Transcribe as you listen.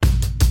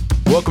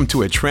Welcome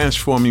to A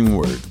Transforming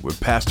Word with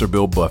Pastor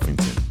Bill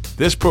Buffington.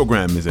 This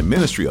program is a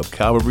ministry of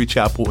Calvary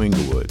Chapel,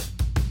 Inglewood.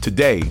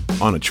 Today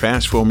on A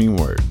Transforming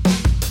Word.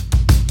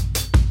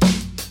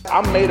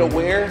 I'm made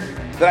aware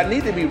that I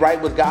need to be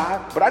right with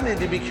God, but I need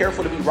to be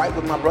careful to be right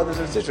with my brothers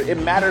and sisters.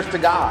 It matters to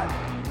God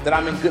that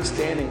I'm in good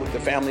standing with the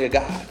family of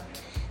God,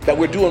 that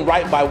we're doing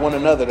right by one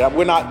another, that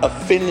we're not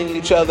offending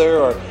each other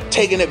or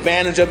taking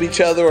advantage of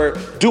each other or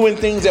doing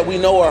things that we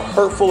know are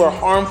hurtful or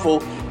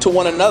harmful to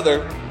one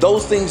another.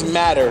 Those things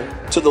matter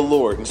to the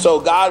Lord. And so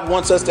God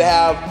wants us to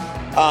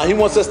have, he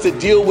wants us to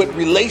deal with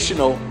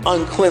relational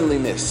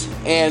uncleanliness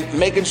and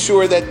making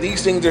sure that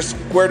these things are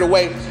squared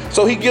away.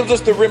 So he gives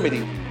us the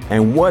remedy.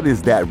 And what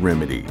is that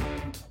remedy?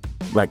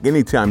 Like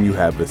anytime you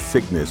have a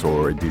sickness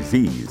or a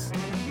disease,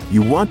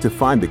 you want to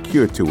find the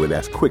cure to it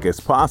as quick as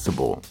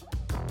possible.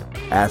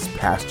 As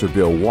Pastor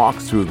Bill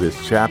walks through this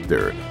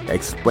chapter,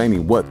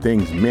 explaining what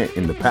things meant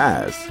in the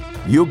past,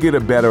 you'll get a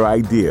better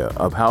idea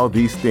of how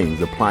these things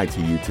apply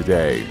to you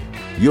today.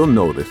 You'll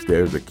notice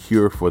there's a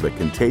cure for the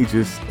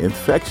contagious,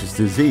 infectious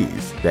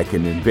disease that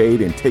can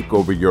invade and take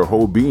over your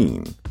whole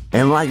being.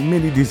 And like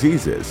many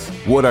diseases,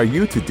 what are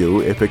you to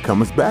do if it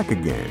comes back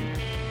again?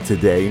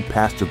 Today,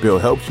 Pastor Bill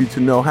helps you to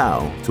know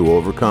how to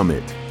overcome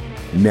it.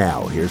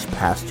 Now, here's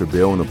Pastor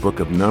Bill in the book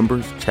of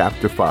Numbers,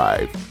 chapter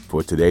 5,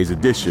 for today's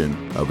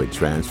edition of A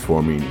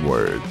Transforming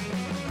Word.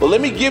 Well,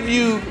 let me give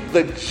you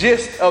the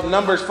gist of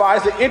Numbers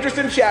 5. It's an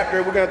interesting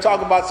chapter. We're going to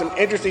talk about some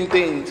interesting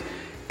things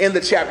in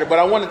the chapter, but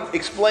I want to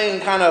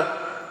explain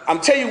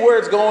I'm tell you where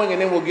it's going,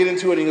 and then we'll get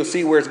into it and you'll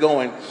see where it's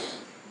going.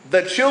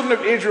 The children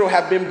of Israel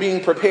have been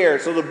being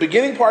prepared. So the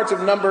beginning parts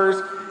of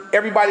Numbers,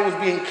 everybody was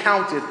being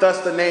counted, thus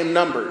the name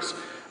Numbers.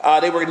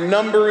 They were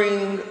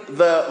numbering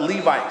the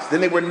Levites. Then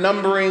they were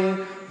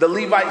numbering the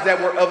Levites that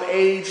were of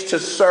age to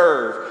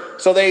serve.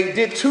 So they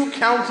did two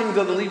countings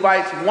of the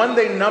Levites. One,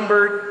 they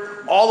numbered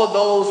all of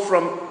those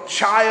from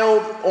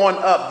child on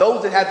up,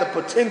 those that had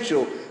the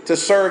potential to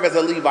serve as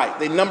a Levite.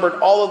 They numbered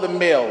all of the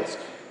males.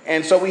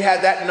 And so we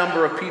had that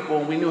number of people,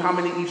 and we knew how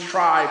many each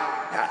tribe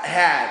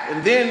had.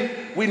 And then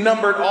we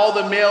numbered all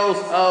the males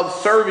of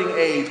serving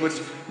age, which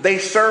they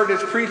served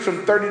as priests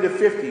from 30 to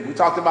 50. We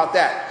talked about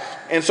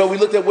that. And so we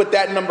looked at what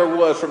that number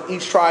was from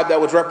each tribe that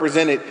was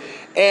represented.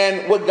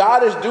 And what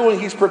God is doing,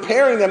 he's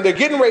preparing them. They're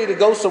getting ready to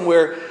go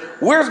somewhere.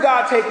 Where's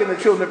God taking the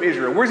children of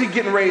Israel? Where's he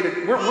getting ready to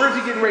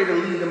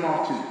lead them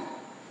off to?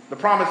 The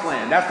promised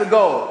land. That's the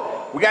goal.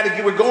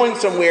 We're going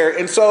somewhere.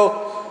 And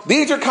so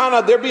these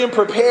are they're being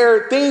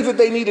prepared, things that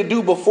they need to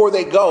do before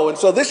they go. And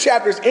so this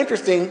chapter is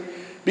interesting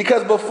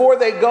because before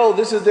they go,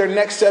 this is their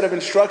next set of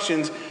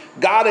instructions.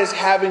 God is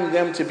having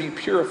them to be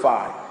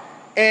purified.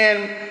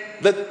 And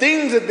the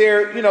things that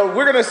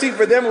we're going to see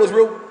for them was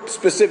real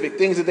specific,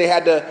 things that they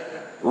had to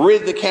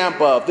rid the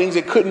camp of, things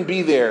that couldn't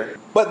be there.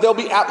 But there'll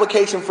be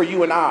application for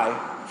you and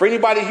I. For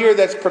anybody here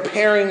that's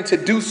preparing to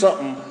do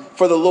something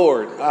for the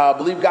Lord,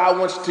 believe God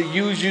wants to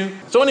use you.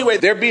 So anyway,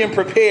 they're being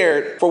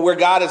prepared for where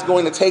God is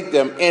going to take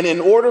them. And in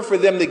order for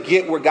them to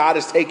get where God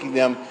is taking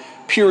them,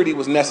 purity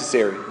was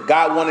necessary.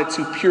 God wanted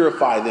to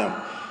purify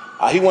them.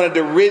 He wanted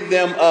to rid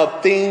them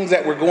of things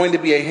that were going to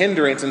be a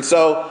hindrance. And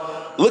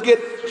so look at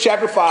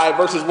chapter 5,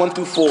 verses 1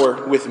 through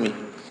 4 with me.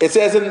 It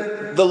says,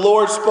 and the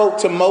Lord spoke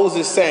to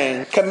Moses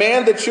saying,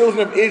 command the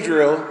children of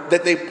Israel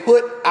that they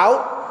put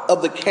out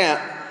of the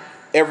camp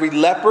every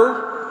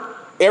leper,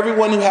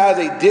 everyone who has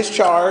a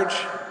discharge,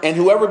 and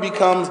whoever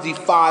becomes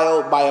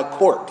defiled by a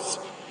corpse.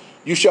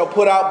 You shall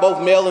put out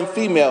both male and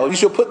female. You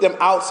shall put them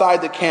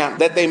outside the camp,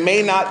 that they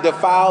may not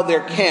defile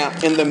their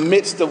camp in the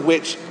midst of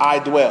which I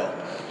dwell.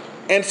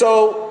 And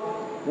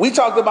so we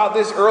talked about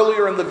this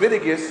earlier in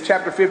Leviticus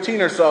chapter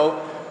 15 or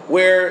so,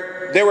 where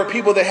there were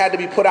people that had to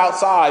be put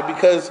outside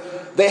because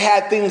they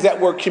had things that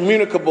were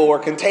communicable or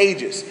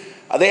contagious.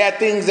 They had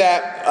things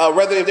that,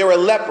 whether if they were a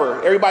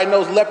leper, everybody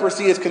knows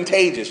leprosy is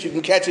contagious. You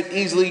can catch it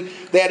easily.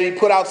 They had to be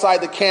put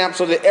outside the camp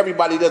so that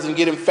everybody doesn't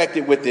get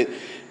infected with it.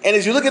 And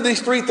as you look at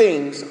these three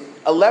things,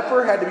 a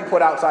leper had to be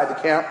put outside the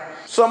camp.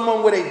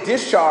 Someone with a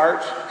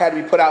discharge had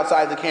to be put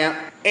outside the camp.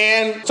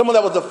 And someone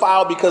that was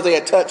defiled because they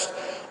had touched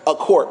a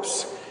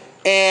corpse.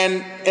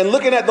 And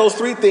looking at those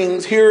three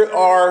things, here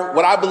are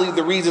what I believe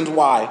the reasons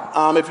why.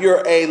 If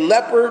you're a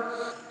leper,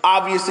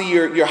 obviously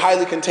you're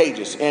highly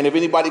contagious. And if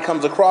anybody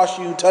comes across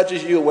you,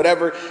 touches you or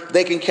whatever,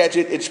 they can catch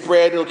it, it's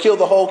spread, it'll kill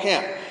the whole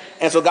camp.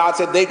 And so God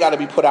said they got to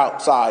be put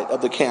outside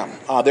of the camp.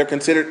 They're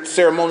considered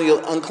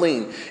ceremonial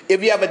unclean.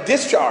 If you have a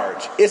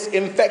discharge, it's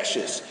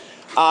infectious.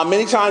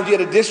 Many times you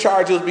had a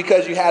discharge, it was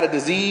because you had a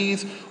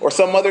disease or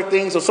some other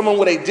thing. So someone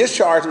with a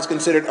discharge was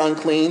considered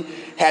unclean,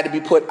 had to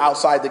be put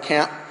outside the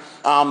camp.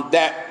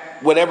 That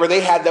whatever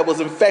they had that was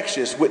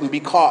infectious wouldn't be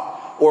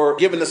caught or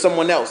given to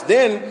someone else.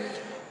 Then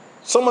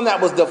someone that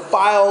was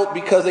defiled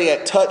because they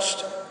had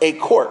touched a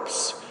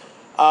corpse.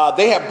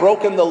 They had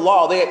broken the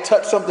law. They had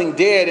touched something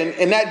dead. And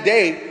in that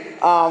day,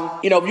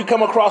 If you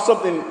come across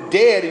something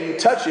dead and you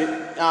touch it,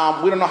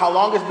 we don't know how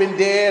long it's been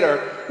dead or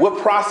what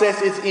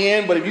process it's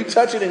in, but if you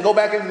touch it and go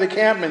back into the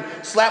camp and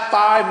slap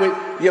five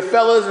with your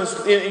fellas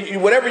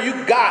and whatever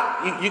you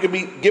got, you could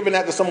be giving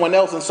that to someone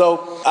else. And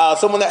so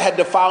someone that had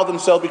defiled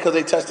themselves because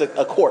they touched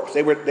a corpse,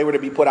 they were to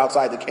be put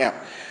outside the camp.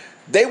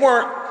 They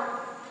weren't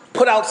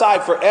put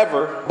outside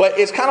forever, but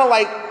it's kind of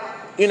like,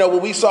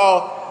 what we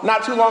saw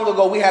not too long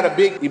ago. We had a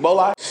big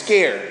Ebola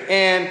scare,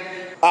 and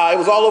it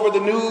was all over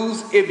the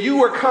news. If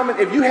you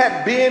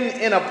had been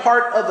in a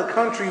part of the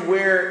country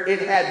where it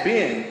had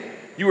been,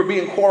 you were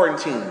being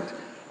quarantined.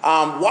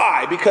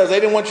 Why? Because they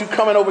didn't want you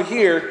coming over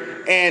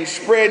here and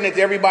spreading it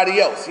to everybody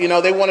else.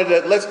 They wanted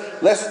to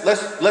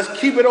let's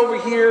keep it over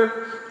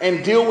here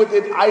and deal with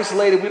it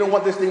isolated. We don't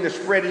want this thing to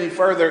spread any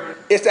further.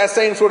 It's that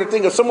same sort of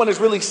thing. If someone is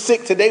really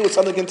sick today with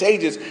something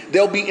contagious,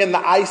 they'll be in the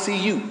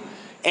ICU.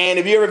 And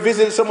if you ever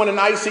visited someone in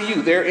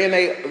ICU, they're in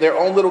their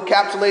own little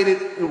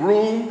capsulated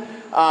room.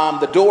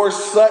 The door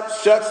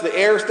shuts, the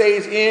air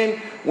stays in.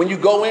 When you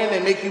go in,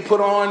 they make you put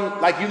on,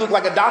 like you look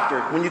like a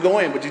doctor when you go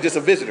in, but you're just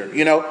a visitor,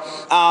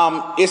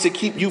 It's to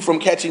keep you from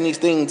catching these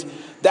things.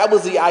 That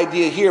was the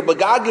idea here. But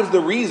God gives the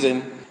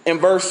reason in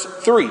verse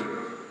 3.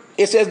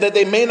 It says that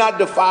they may not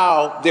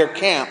defile their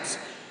camps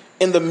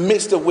in the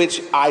midst of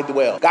which I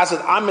dwell. God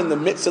says, I'm in the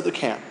midst of the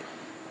camp.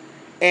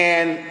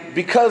 And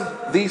because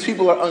these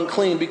people are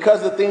unclean,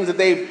 because the things that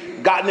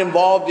they've gotten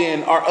involved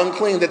in are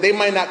unclean, that they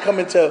might not come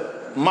into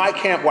my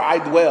camp where I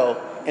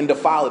dwell and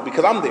defile it,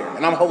 because I'm there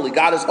and I'm holy.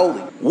 God is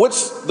holy.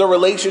 What's the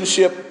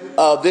relationship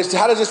of this?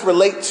 How does this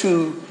relate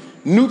to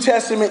New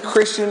Testament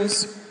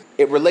Christians?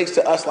 It relates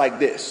to us like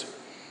this.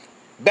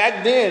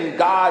 Back then,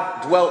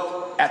 God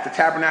dwelt at the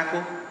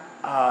tabernacle.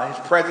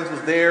 His presence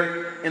was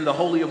there in the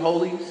Holy of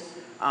Holies.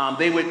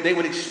 They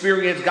would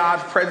experience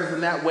God's presence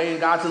in that way. And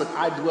God said, look,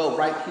 I dwell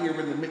right here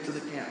in the midst of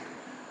the camp.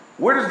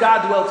 Where does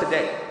God dwell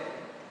today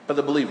for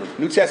the believer?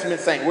 New Testament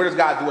saint, where does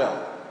God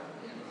dwell?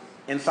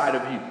 Inside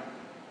of you.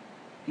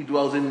 He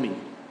dwells in me,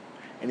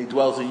 and he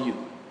dwells in you.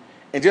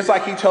 And just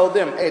like he told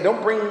them, hey,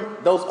 don't bring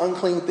those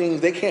unclean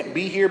things. They can't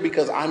be here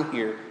because I'm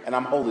here and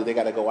I'm holy. They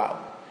got to go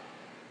out.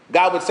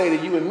 God would say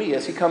to you and me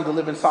as he comes to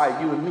live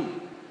inside you and me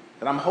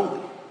that I'm holy.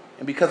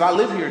 And because I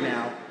live here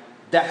now,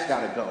 that's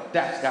got to go.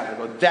 That's got to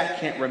go. That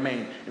can't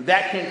remain. And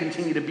that can't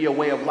continue to be a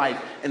way of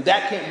life. And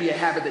that can't be a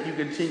habit that you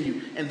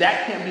continue. And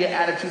that can't be an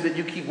attitude that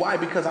you keep. Why?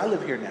 Because I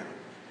live here now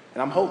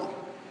and I'm holy.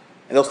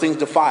 And those things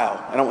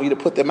defile. I don't want you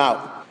to put them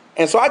out.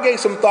 And so I gave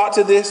some thought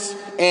to this,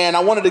 and I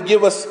just want to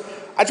give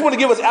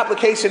us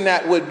application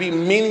that would be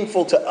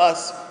meaningful to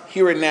us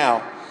here and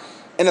now.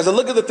 And as I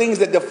look at the things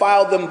that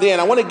defiled them then,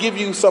 I want to give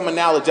you some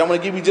analogy. I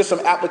want to give you just some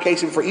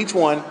application for each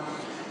one.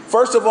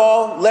 First of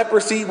all,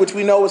 leprosy, which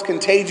we know is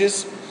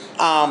contagious. We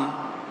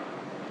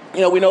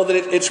know that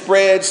it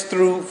spreads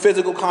through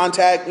physical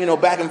contact,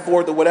 back and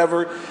forth or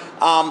whatever.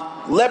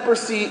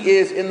 Leprosy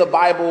is in the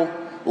Bible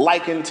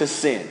likened to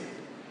sin.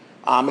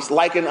 It's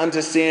likened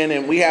unto sin,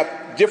 and we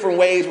have different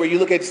ways where you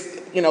look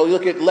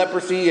at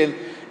leprosy, and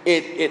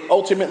it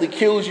ultimately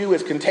kills you.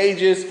 It's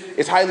contagious.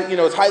 It's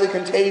highly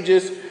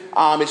contagious.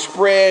 It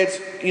spreads.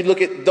 You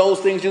look at those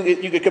things.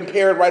 You could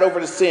compare it right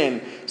over to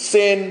sin.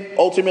 Sin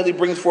ultimately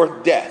brings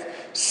forth death.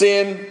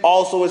 Sin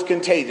also is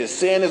contagious.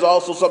 Sin is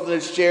also something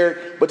that's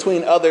shared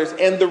between others.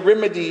 And the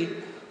remedy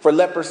for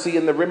leprosy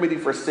and the remedy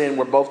for sin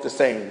were both the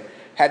same.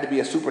 Had to be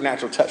a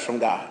supernatural touch from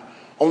God.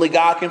 Only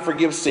God can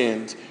forgive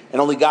sins, and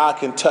only God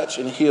can touch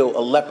and heal a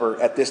leper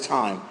at this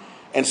time.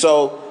 And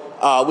so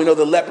we know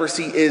the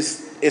leprosy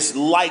is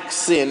like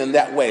sin in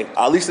that way,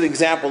 at least an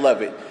example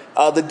of it.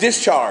 The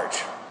discharge,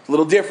 a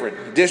little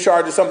different.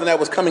 Discharge is something that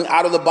was coming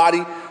out of the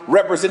body,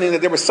 representing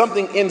that there was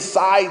something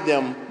inside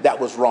them that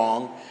was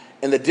wrong,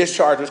 and the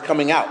discharge was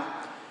coming out.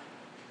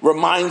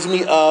 Reminds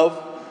me of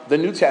the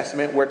New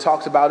Testament, where it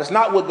talks about it's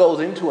not what goes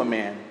into a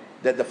man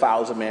that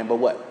defiles a man, but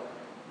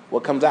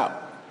what comes out,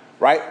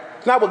 right?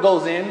 It's not what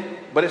goes in,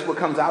 but it's what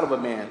comes out of a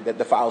man that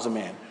defiles a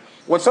man.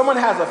 When someone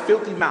has a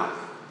filthy mouth,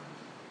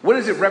 what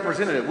is it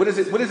representative? What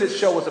does it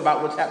show us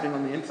about what's happening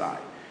on the inside?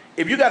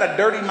 If you got a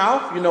dirty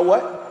mouth, you know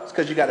what? It's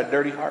because you got a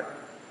dirty heart.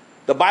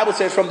 The Bible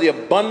says from the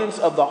abundance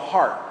of the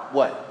heart,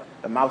 what?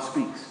 The mouth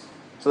speaks.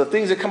 So the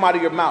things that come out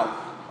of your mouth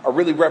are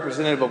really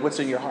representative of what's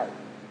in your heart.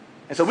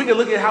 And so we can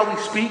look at how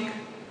we speak,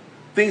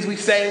 things we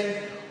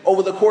say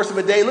over the course of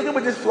a day. Look at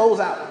what just flows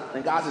out.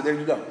 And God said, there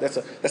you go.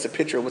 That's a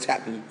picture of what's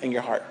happening in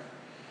your heart.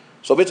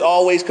 So if it's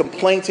always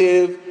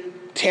complaintive,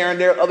 tearing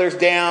their others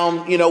down,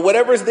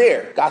 whatever's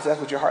there, God says that's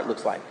what your heart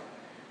looks like.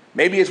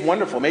 Maybe it's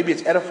wonderful. Maybe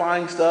it's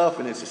edifying stuff,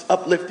 and it's just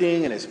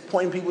uplifting, and it's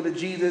pointing people to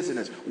Jesus, and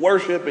it's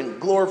worship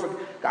and glorification.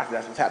 God says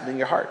that's what's happening in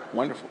your heart.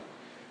 Wonderful.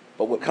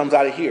 But what comes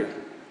out of here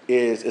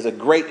is a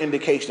great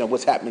indication of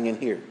what's happening in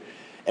here.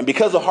 And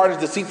because the heart is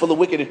deceitful and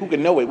wicked, and who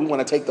can know it, we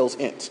want to take those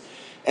hints.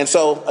 And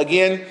so,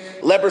 again,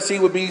 leprosy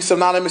would be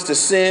synonymous to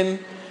sin.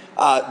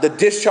 The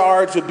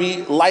discharge would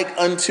be like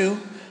unto.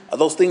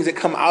 Those things that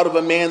come out of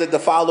a man that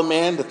defile a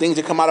man, the things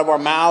that come out of our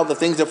mouth, the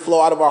things that flow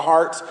out of our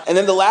hearts. And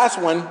then the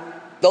last one,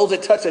 those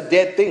that touch a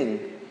dead thing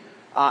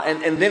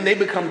And then they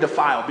become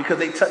defiled because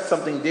they touch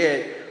something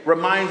dead.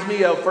 Reminds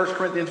me of 1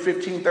 Corinthians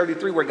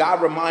 15:33, where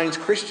God reminds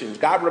Christians,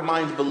 God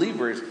reminds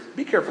believers,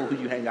 be careful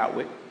who you hang out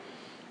with.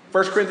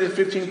 1 Corinthians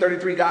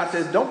 15:33, God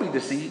says, don't be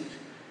deceived.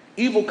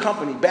 Evil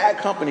company, bad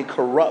company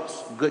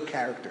corrupts good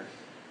character.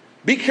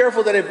 Be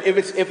careful that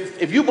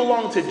if you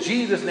belong to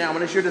Jesus now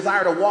and it's your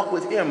desire to walk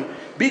with him,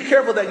 be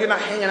careful that you're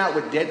not hanging out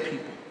with dead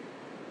people.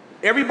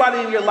 Everybody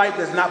in your life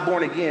that's not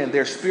born again,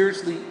 they're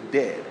spiritually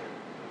dead.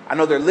 I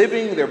know they're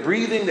living, they're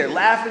breathing, they're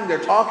laughing, they're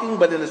talking,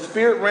 but in the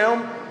spirit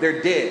realm,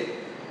 they're dead.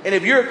 And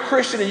if you're a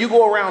Christian and you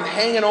go around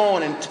hanging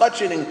on and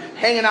touching and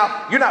hanging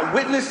out, you're not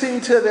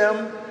witnessing to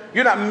them,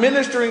 you're not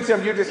ministering to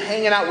them, you're just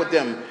hanging out with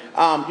them,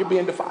 you're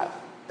being defiled.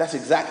 That's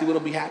exactly what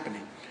will be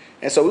happening.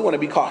 And so we want to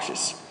be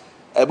cautious.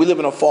 We live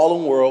in a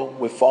fallen world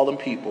with fallen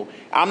people.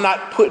 I'm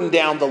not putting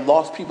down the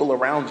lost people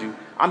around you.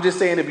 I'm just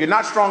saying if you're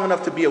not strong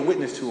enough to be a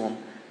witness to them,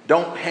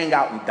 don't hang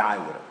out and die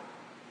with them.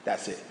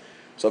 That's it.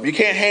 So if you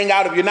can't hang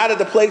out, if you're not at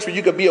the place where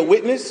you could be a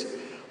witness,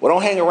 well,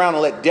 don't hang around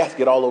and let death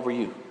get all over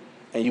you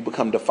and you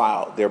become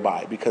defiled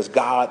thereby, because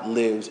God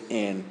lives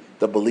in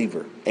the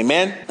believer.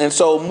 Amen. And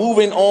so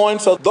moving on.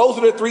 So those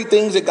are the three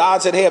things that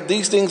God said, hey, if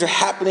these things are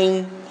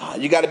happening,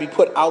 you got to be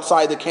put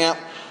outside the camp.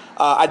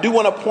 I do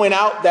want to point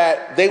out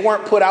that they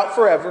weren't put out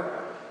forever.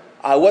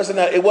 They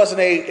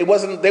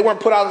weren't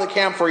put out of the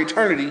camp for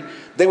eternity.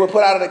 They were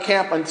put out of the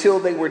camp until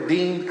they were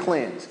deemed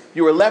cleansed.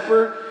 You were a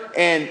leper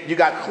and you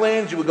got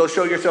cleansed. You would go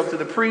show yourself to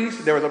the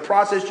priest. There was a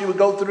process you would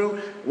go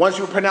through. Once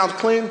you were pronounced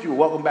cleansed, you were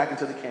welcomed back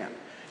into the camp.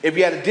 If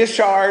you had a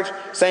discharge,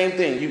 same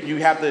thing. You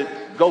have to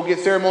go get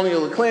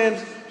ceremonially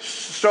cleansed,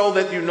 show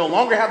that you no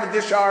longer have the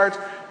discharge,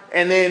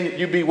 and then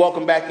you'd be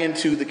welcomed back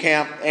into the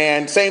camp.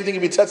 And same thing,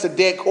 if you touched a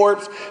dead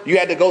corpse, you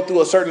had to go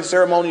through a certain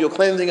ceremonial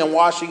cleansing and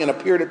washing in a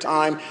period of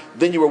time,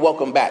 then you were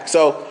welcomed back.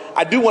 So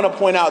I do want to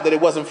point out that it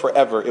wasn't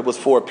forever. It was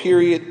for a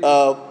period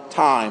of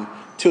time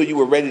till you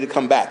were ready to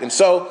come back. And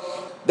so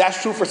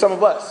that's true for some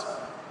of us.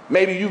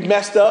 Maybe you've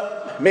messed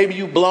up. Maybe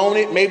you've blown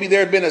it. Maybe there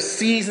had been a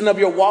season of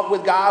your walk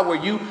with God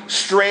where you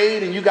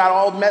strayed and you got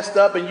all messed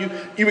up and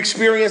you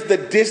experienced the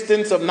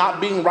distance of not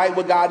being right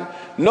with God.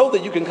 Know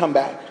that you can come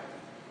back.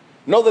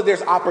 Know that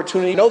there's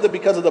opportunity. Know that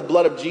because of the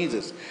blood of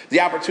Jesus,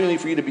 the opportunity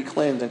for you to be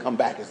cleansed and come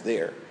back is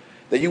there.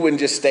 That you wouldn't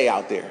just stay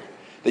out there.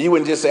 That you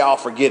wouldn't just say, oh,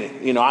 forget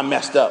it. I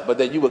messed up. But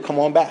that you would come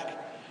on back.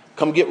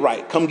 Come get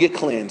right. Come get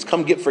cleansed.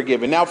 Come get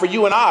forgiven. Now, for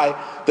you and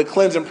I, the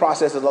cleansing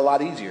process is a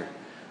lot easier.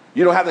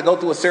 You don't have to go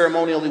through a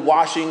ceremonially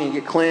washing and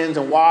get cleansed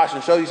and washed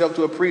and show yourself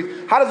to a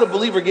priest. How does a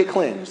believer get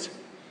cleansed?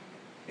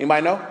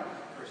 Anybody know?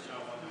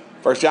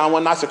 1 John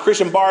 1:9. It's a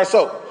Christian bar of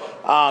soap.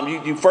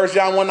 You 1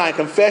 John 1:9.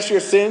 Confess your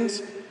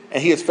sins,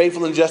 and he is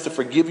faithful and just to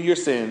forgive you your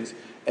sins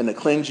and to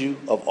cleanse you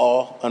of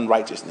all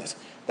unrighteousness.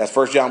 That's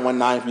 1 John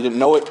 1:9. If you didn't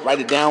know it, write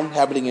it down,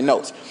 have it in your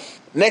notes.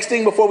 Next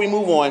thing before we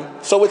move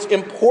on. So it's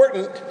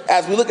important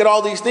as we look at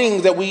all these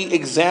things that we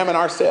examine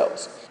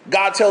ourselves.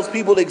 God tells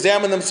people to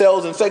examine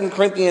themselves in 2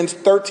 Corinthians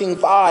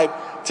 13:5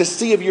 to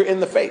see if you're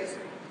in the faith.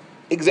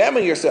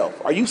 Examine yourself.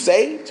 Are you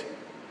saved?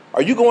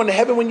 Are you going to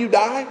heaven when you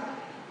die?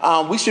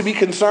 We should be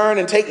concerned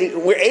and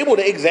we're able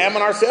to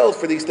examine ourselves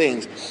for these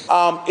things.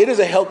 It is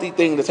a healthy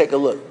thing to take a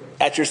look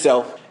at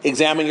yourself,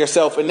 examine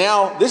yourself. And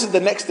now this is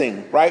the next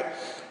thing, right?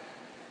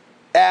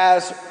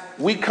 As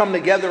we come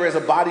together as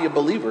a body of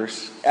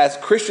believers, as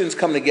Christians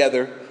come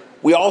together,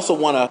 we also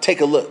want to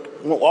take a look.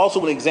 We also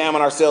want to examine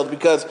ourselves,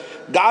 because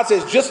God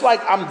says, just like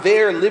I'm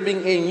there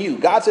living in you.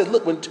 God says,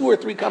 look, when 2 or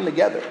 3 come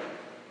together,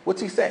 what's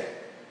he say?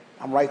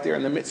 I'm right there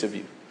in the midst of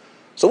you.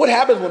 So what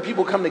happens when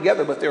people come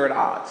together but they're at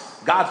odds?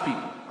 God's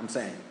people, I'm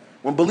saying.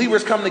 When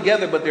believers come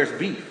together but there's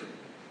beef.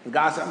 And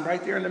God said, I'm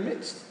right there in the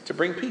midst to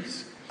bring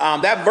peace.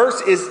 That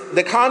verse is,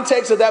 the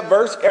context of that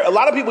verse, a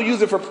lot of people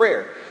use it for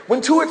prayer. When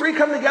 2 or 3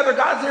 come together,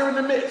 God's there in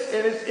the midst.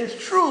 And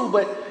it's true,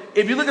 but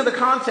if you look at the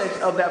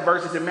context of that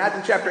verse, it's in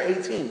Matthew chapter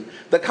 18.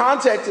 The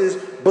context is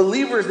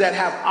believers that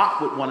have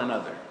ought with one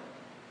another.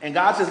 And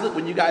God says, look,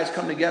 when you guys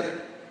come together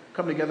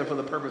for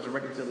the purpose of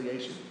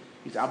reconciliation.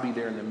 He said, I'll be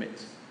there in the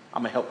midst.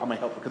 I'm going to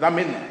help because I'm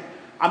in that.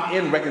 I'm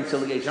in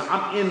reconciliation.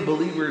 I'm in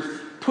believers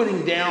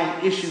putting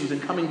down issues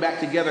and coming back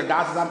together.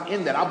 God says, I'm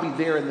in that. I'll be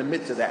there in the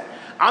midst of that.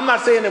 I'm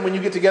not saying that when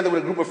you get together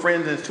with a group of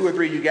friends and it's 2 or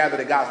 3 you gather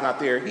that God's not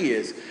there. He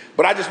is.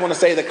 But I just want to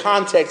say the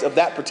context of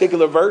that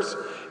particular verse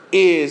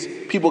is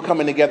people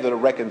coming together to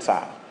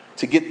reconcile,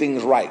 to get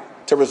things right,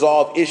 to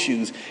resolve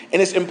issues.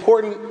 And it's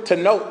important to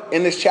note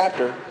in this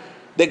chapter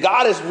that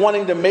God is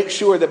wanting to make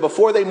sure that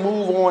before they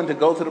move on to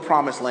go to the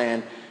promised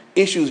land,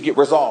 issues get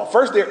resolved.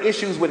 First, there are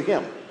issues with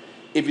him.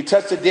 If you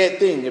touch a dead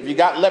thing, if you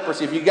got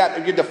leprosy, if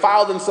you're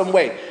defiled in some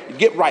way,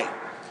 get right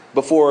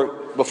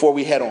before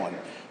we head on.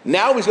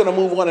 Now he's going to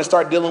move on and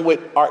start dealing with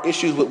our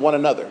issues with one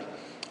another,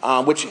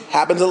 which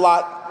happens a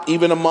lot.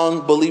 Even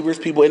among believers,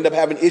 people end up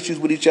having issues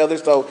with each other.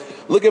 So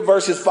look at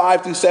verses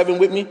 5-7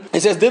 with me.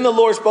 It says, then the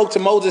Lord spoke to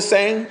Moses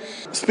saying,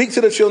 speak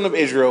to the children of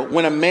Israel.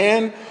 When a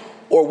man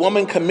or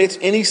woman commits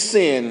any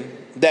sin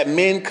that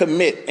men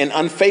commit in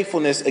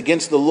unfaithfulness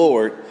against the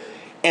Lord,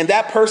 and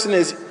that person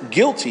is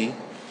guilty,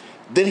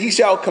 then he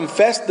shall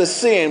confess the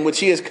sin which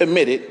he has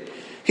committed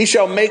he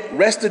shall make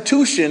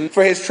restitution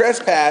for his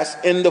trespass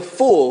in the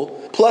full,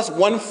 plus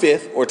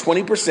 1/5 or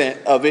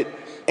 20% of it,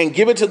 and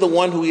give it to the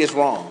one who he has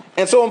wronged.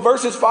 And so in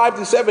verses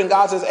 5-7,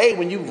 God says, hey,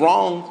 when you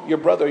wrong your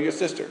brother or your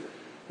sister,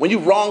 when you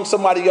wrong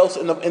somebody else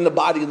in the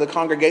body, in the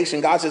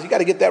congregation, God says, you got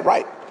to get that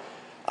right.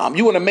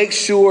 You want to make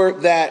sure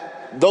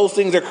that those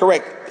things are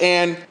correct.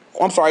 And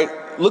I'm sorry,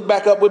 look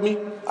back up with me.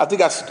 I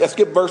think I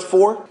skipped verse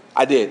 4.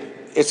 I did.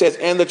 It says,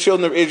 and the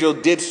children of Israel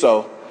did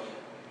so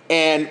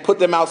and put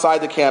them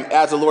outside the camp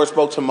as the Lord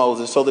spoke to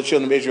Moses. So the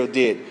children of Israel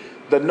did.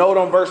 The note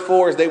on verse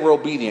 4 is they were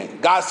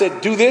obedient. God said,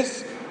 do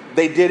this.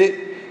 They did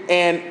it.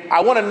 And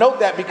I want to note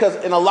that because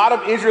in a lot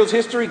of Israel's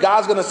history,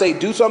 God's going to say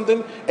do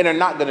something and they're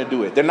not going to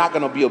do it. They're not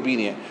going to be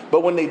obedient.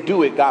 But when they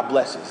do it, God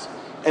blesses.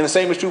 And the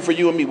same is true for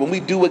you and me. When we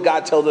do what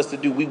God tells us to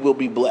do, we will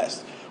be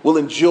blessed. We'll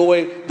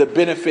enjoy the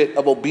benefit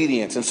of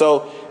obedience. And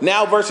so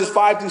now verses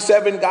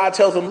 5-7, God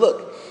tells them,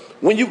 look,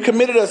 when you've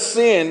committed a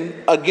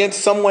sin against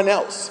someone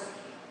else,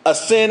 a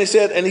sin, he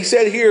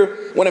said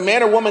here, when a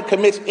man or woman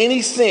commits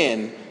any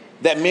sin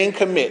that men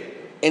commit,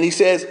 and he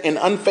says in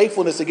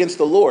unfaithfulness against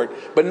the Lord.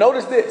 But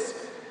notice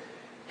this.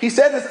 He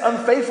says it's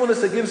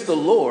unfaithfulness against the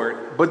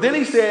Lord, but then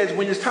he says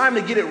when it's time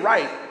to get it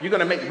right, you're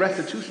going to make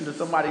restitution to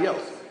somebody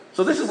else.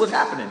 So this is what's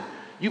happening.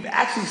 You've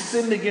actually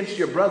sinned against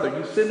your brother.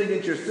 You've sinned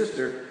against your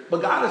sister.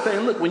 But God is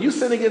saying, look, when you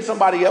sin against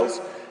somebody else,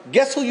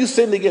 guess who you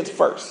sinned against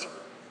first?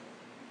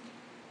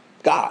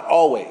 God,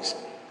 always.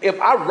 If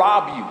I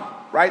rob you,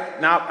 right?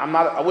 Now,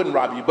 I wouldn't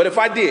rob you, but if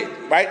I did,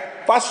 right?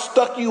 If I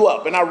stuck you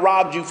up and I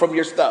robbed you from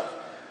your stuff,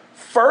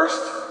 first,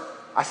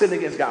 I sinned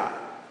against God.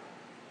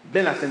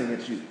 Then I sinned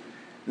against you.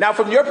 Now,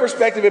 from your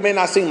perspective, it may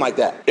not seem like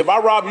that. If I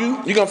rob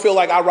you, you're going to feel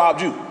like I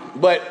robbed you.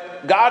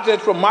 But God says,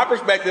 from my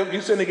perspective,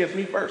 you sinned against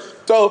me first.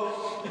 So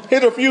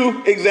here's a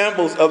few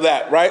examples of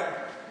that, right?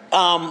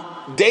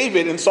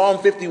 David in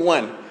Psalm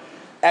 51,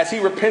 as he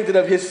repented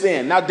of his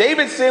sin. Now,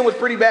 David's sin was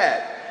pretty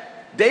bad.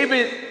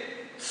 David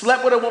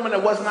slept with a woman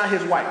that was not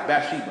his wife,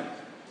 Bathsheba,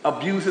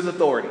 abused his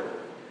authority.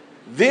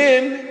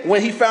 Then,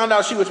 when he found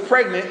out she was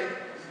pregnant,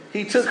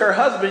 he took her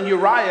husband,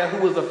 Uriah,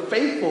 who was a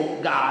faithful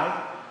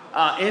guy,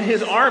 in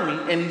his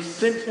army, and he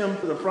sent him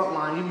to the front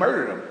line. He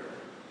murdered him.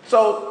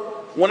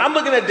 So when I'm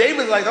looking at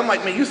David, I'm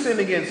like, man, you sinned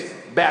against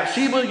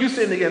Bathsheba, you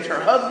sinned against her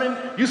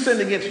husband, you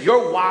sinned against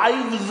your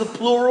wives, the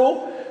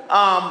plural.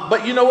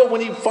 But you know what?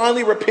 When he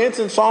finally repents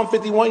in Psalm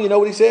 51, you know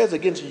what he says?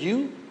 Against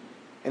you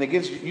and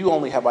against you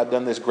only have I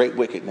done this great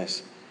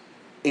wickedness.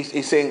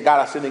 He's saying,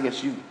 God, I sinned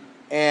against you.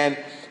 And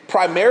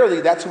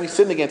primarily that's who he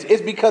sinned against.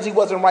 It's because he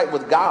wasn't right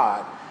with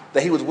God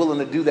that he was willing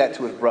to do that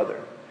to his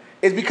brother.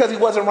 It's because he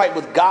wasn't right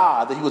with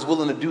God that he was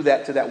willing to do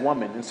that to that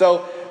woman. And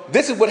so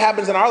this is what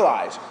happens in our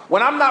lives.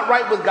 When I'm not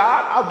right with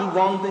God, I'll do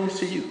wrong things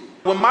to you.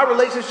 When my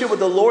relationship with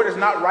the Lord is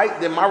not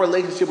right, then my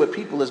relationship with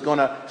people is going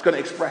to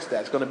express that.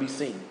 It's going to be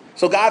seen.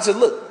 So God said,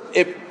 look,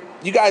 if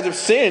you guys have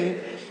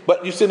sinned,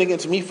 but you sinned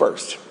against me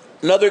first.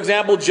 Another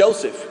example,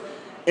 Joseph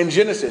in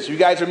Genesis. You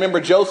guys remember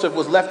Joseph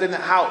was left in the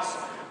house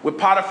with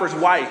Potiphar's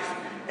wife.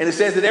 And it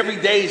says that every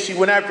day she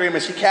went after him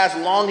and she cast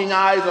longing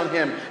eyes on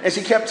him. And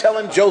she kept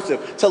telling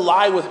Joseph to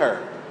lie with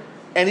her.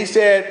 And he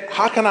said,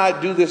 how can I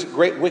do this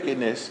great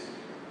wickedness?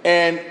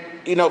 And,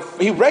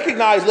 he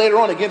recognized later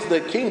on against the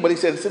king, but he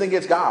said, sin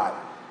against God.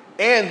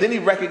 And then he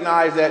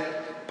recognized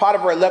that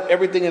Potiphar had left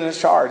everything in his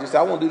charge. He said,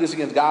 I won't do this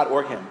against God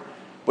or him.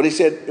 But he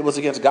said it was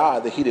against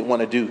God that he didn't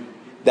want to do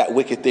that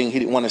wicked thing. He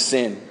didn't want to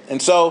sin.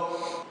 And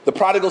so the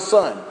prodigal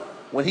son,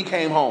 when he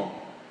came home,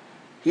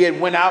 he had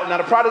went out. Now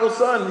the prodigal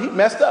son, he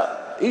messed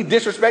up. He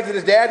disrespected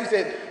his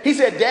dad. He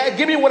said, Dad,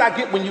 give me what I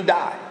get when you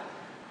die.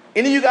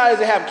 Any of you guys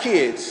that have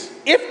kids,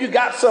 if you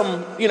got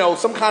some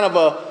kind of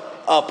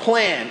a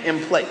plan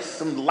in place,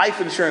 some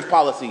life insurance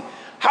policy,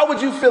 how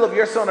would you feel if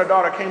your son or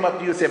daughter came up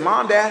to you and said,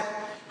 Mom, Dad,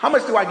 how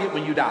much do I get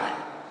when you die?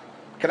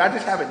 Can I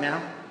just have it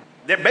now?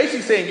 They're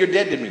basically saying, you're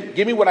dead to me.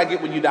 Give me what I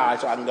get when you die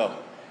so I can go.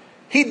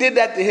 He did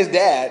that to his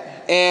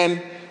dad.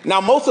 And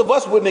now most of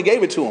us wouldn't have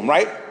gave it to him,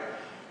 right?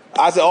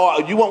 I said,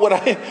 oh, you want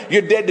what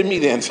you're dead to me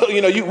then. So, we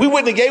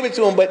wouldn't have gave it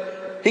to him,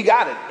 but he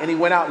got it. And he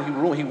went out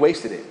and he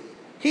wasted it.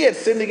 He had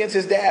sinned against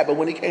his dad, but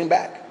when he came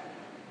back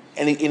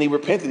and he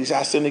repented, he said,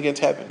 I sinned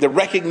against heaven. The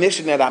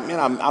recognition that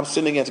I'm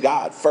sinning against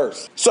God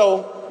first.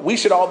 So we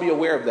should all be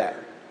aware of that,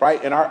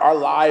 right? In our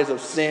lives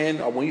of sin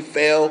or when we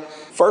fail,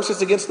 first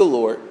it's against the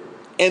Lord.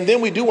 And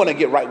then we do want to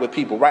get right with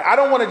people, right? I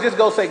don't want to just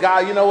go say,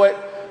 God, you know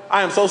what?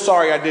 I am so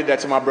sorry I did that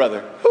to my brother.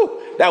 Whew,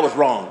 that was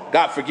wrong.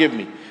 God, forgive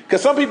me.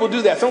 Because some people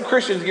do that. Some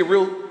Christians get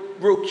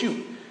real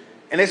cute.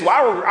 And it's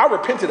why I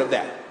repented of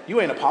that.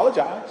 You ain't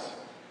apologized.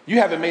 You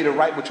haven't made it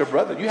right with your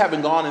brother. You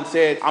haven't gone and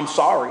said, I'm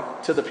sorry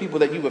to the people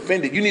that you've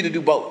offended. You need to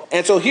do both.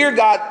 And so here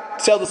God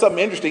tells us something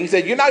interesting. He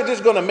said, you're not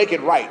just going to make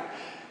it right.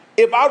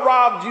 If I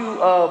robbed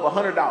you of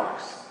 $100,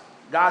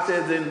 God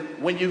says,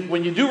 then when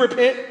you do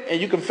repent and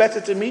you confess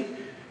it to me,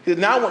 he said,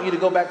 now I want you to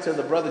go back to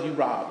the brother you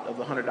robbed of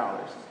the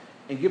 $100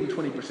 and give him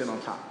 20%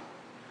 on top.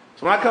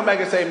 So when I come back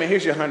and say, man,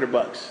 here's your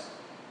 $100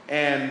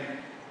 and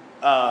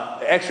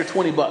extra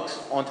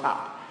 $20 on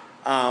top.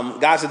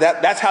 God said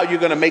that's how you're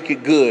going to make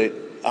it good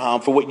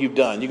for what you've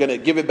done. You're going to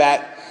give it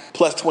back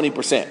plus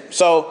 20%.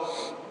 So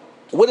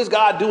what is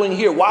God doing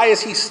here? Why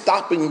is he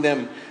stopping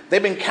them?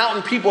 They've been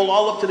counting people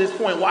all up to this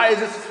point. Why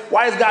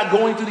is God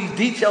going through these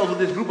details with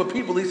this group of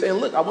people? He's saying,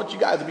 look, I want you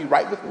guys to be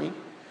right with me.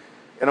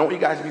 And I want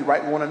you guys to be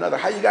right with one another.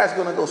 How you guys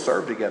going to go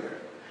serve together?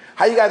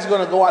 How you guys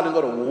going to go out and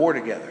go to war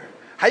together?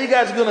 How you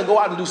guys going to go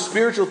out and do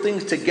spiritual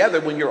things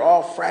together when you're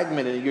all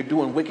fragmented and you're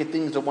doing wicked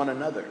things to one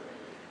another?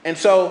 And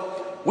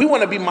so we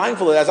want to be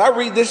mindful of that. As I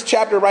read this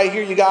chapter right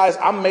here, you guys,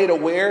 I'm made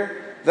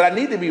aware that I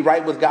need to be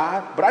right with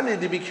God, but I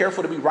need to be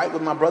careful to be right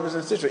with my brothers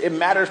and sisters. It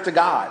matters to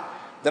God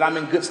that I'm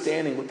in good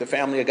standing with the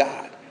family of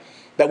God,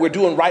 that we're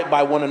doing right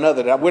by one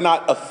another, that we're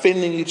not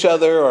offending each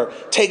other or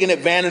taking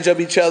advantage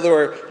of each other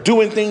or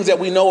doing things that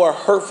we know are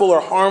hurtful or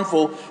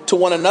harmful to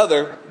one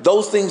another.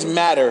 Those things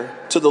matter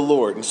to the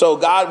Lord. And so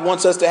God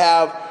wants us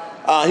to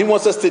he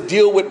wants us to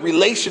deal with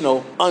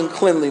relational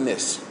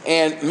uncleanliness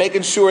and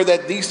making sure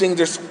that these things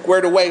are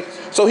squared away.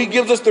 So he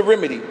gives us the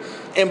remedy.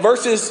 In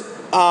verses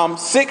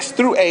 6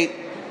 through 8,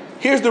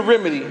 here's the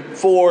remedy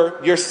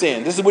for your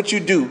sin. This is what you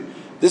do.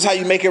 This is how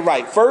you make it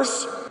right.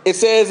 First, it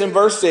says in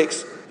verse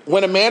 6,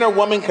 when a man or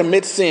woman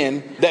commits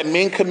sin that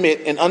men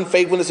commit in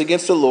unfaithfulness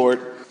against the Lord,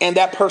 and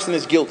that person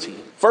is guilty.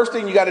 First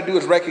thing you got to do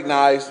is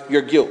recognize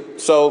your guilt.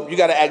 So you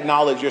got to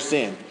acknowledge your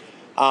sin.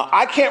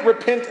 I can't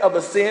repent of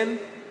a sin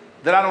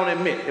that I don't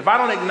admit. If I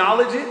don't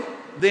acknowledge it,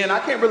 then I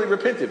can't really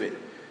repent of it.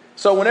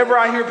 So whenever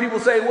I hear people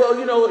say, well,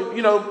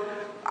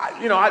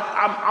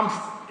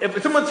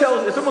 if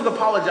someone's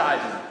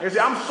apologizing, they say,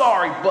 I'm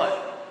sorry, but,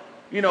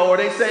 or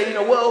they say,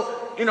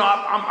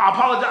 I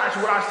apologize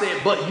for what I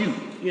said, but you,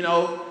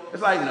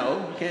 it's like,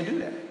 no, you can't do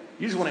that.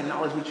 You just want to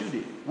acknowledge what you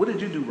did. What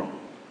did you do wrong?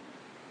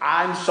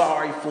 I'm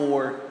sorry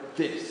for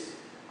this.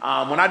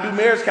 When I do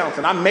marriage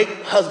counseling, I make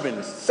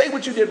husbands say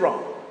what you did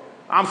wrong.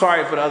 I'm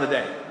sorry for the other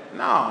day.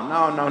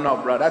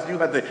 No, bro. It's going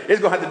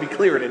to have to be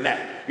clearer than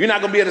that. You're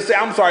not going to be able to say,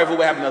 I'm sorry for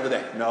what happened the other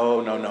day.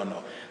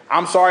 No.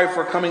 I'm sorry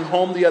for coming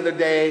home the other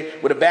day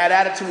with a bad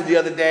attitude the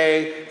other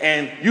day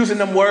and using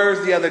them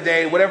words the other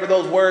day, whatever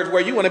those words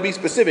were. You want to be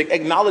specific.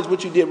 Acknowledge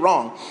what you did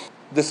wrong.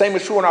 The same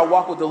is true in our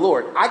walk with the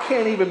Lord. I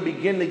can't even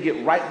begin to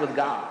get right with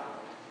God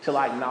till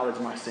I acknowledge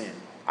my sin.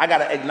 I got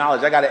to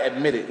acknowledge. I got to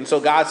admit it. And so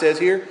God says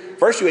here,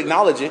 first you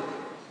acknowledge it.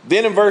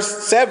 Then in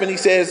verse 7, he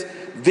says,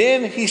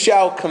 then he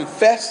shall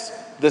confess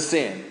the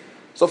sin.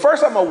 So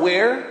first I'm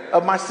aware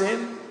of my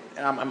sin,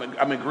 and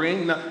I'm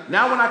agreeing.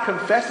 Now when I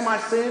confess my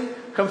sin,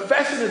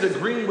 confession is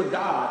agreeing with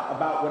God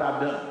about what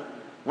I've done.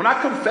 When I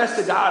confess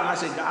to God and I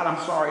say, God,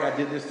 I'm sorry I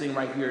did this thing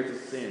right here. It's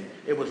a sin.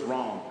 It was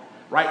wrong.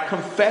 Right?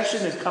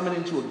 Confession is coming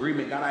into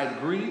agreement. God, I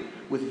agree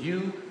with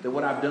you that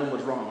what I've done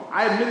was wrong.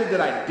 I admitted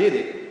that I did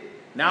it.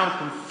 Now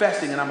I'm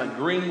confessing and I'm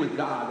agreeing with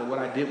God that what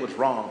I did was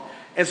wrong.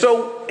 And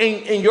so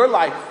in your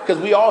life,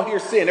 because we all here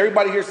sin.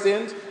 Everybody here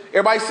sins.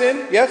 Everybody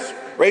sin? Yes?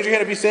 Raise your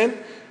hand if you sin.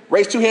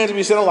 Raise 2 hands if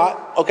you sin a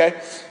lot.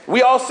 Okay.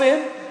 We all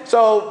sin.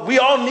 So we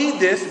all need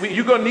this.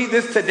 You're going to need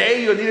this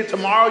today. You'll need it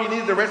tomorrow. You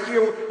need it the rest of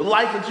your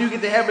life until you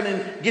get to heaven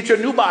and get your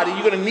new body.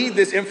 You're going to need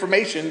this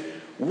information.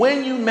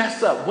 When you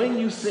mess up, when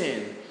you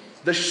sin,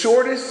 the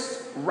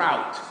shortest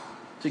route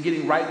to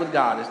getting right with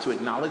God is to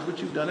acknowledge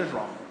what you've done is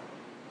wrong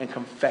and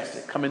confess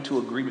it. Come into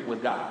agreement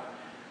with God.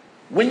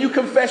 When you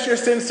confess your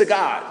sins to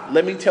God,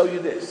 let me tell you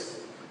this.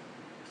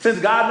 Since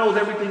God knows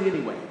everything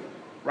anyway,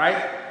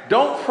 right?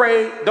 Don't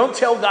pray. Don't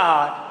tell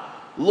God,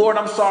 Lord,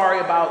 I'm sorry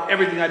about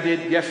everything I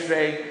did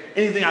yesterday,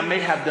 anything I may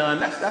have done.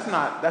 That's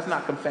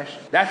not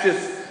confession. That's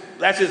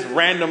just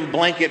random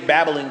blanket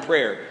babbling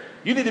prayer.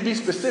 You need to be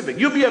specific.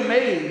 You'll be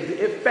amazed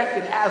the effect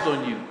it has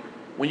on you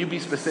when you be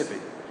specific.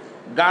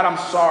 God, I'm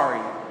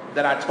sorry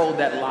that I told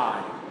that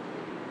lie.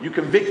 You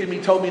convicted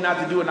me, told me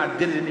not to do it, and I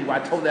did it anyway. I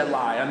told that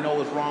lie. I know it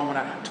was wrong when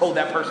I told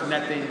that person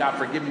that thing. God,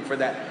 forgive me for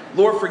that.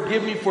 Lord,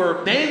 forgive me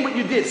for saying what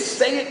you did.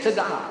 Say it to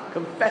God.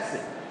 Confess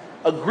it.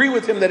 Agree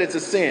with him that it's a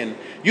sin.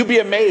 You'll be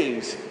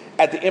amazed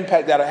at the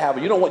impact that'll have.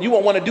 You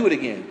won't want to do it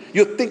again.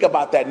 You'll think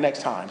about that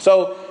next time.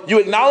 So you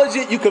acknowledge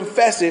it, you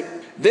confess it.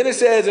 Then it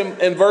says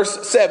in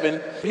verse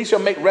 7, he shall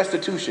make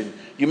restitution.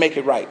 You make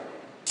it right.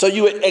 So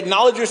you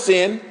acknowledge your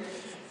sin,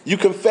 you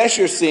confess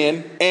your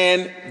sin,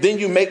 and then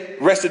you make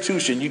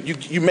restitution.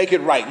 You make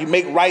it right. You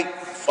make right.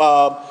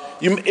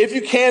 If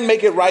you can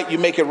make it right, you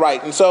make it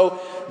right. And so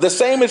the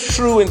same is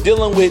true in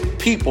dealing with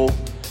people.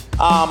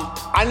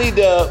 I need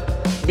to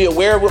be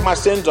aware of what my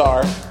sins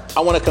are. I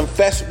want to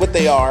confess what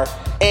they are.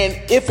 And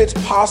if it's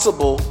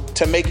possible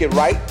to make it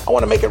right, I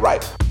want to make it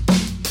right.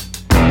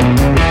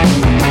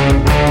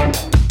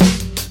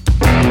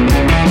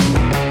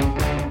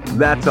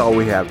 That's all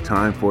we have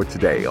time for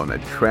today on A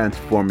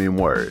Transforming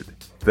Word.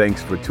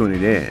 Thanks for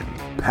tuning in.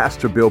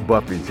 Pastor Bill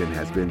Buffington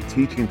has been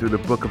teaching through the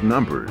book of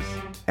Numbers,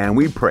 and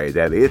we pray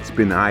that it's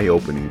been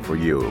eye-opening for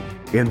you.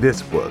 In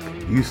this book,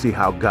 you see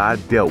how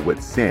God dealt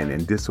with sin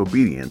and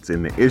disobedience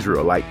in the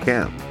Israelite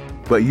camp.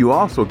 But you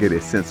also get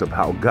a sense of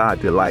how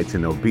God delights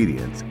in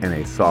obedience and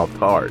a soft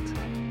heart.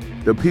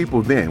 The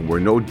people then were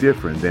no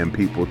different than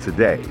people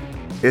today.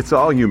 It's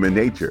all human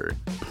nature,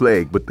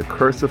 plagued with the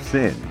curse of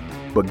sin.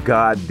 But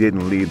God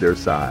didn't leave their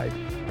side,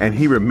 and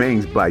he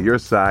remains by your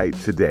side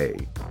today.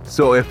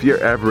 So if you're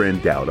ever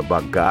in doubt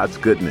about God's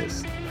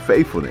goodness,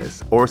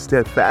 faithfulness, or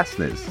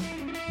steadfastness,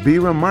 be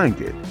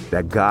reminded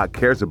that God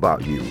cares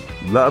about you,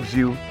 loves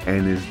you,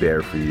 and is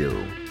there for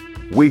you.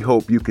 We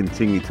hope you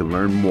continue to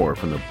learn more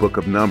from the book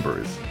of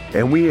Numbers,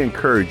 and we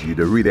encourage you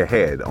to read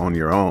ahead on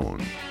your own.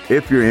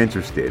 If you're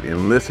interested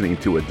in listening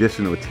to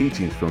additional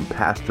teachings from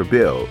Pastor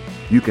Bill,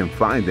 you can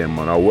find them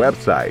on our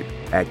website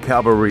at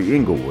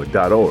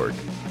calvaryinglewood.org.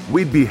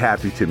 We'd be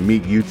happy to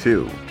meet you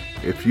too.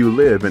 If you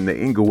live in the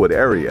Inglewood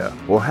area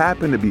or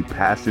happen to be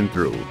passing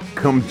through,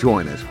 come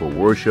join us for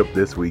worship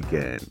this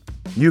weekend.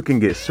 You can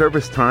get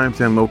service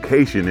times and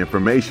location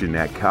information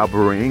at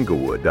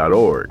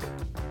calvaryinglewood.org.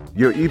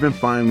 You'll even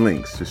find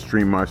links to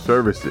stream our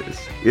services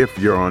if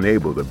you're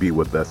unable to be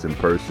with us in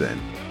person.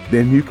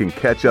 Then you can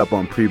catch up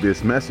on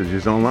previous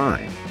messages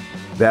online.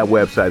 That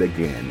website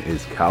again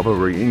is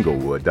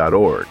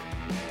calvaryinglewood.org.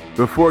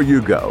 Before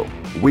you go,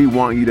 we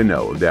want you to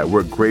know that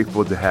we're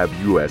grateful to have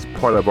you as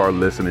part of our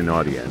listening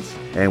audience,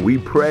 and we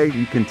pray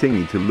you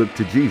continue to look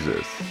to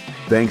Jesus.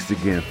 Thanks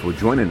again for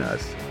joining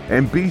us,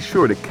 and be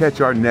sure to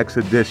catch our next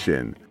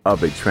edition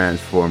of A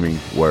Transforming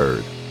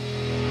Word.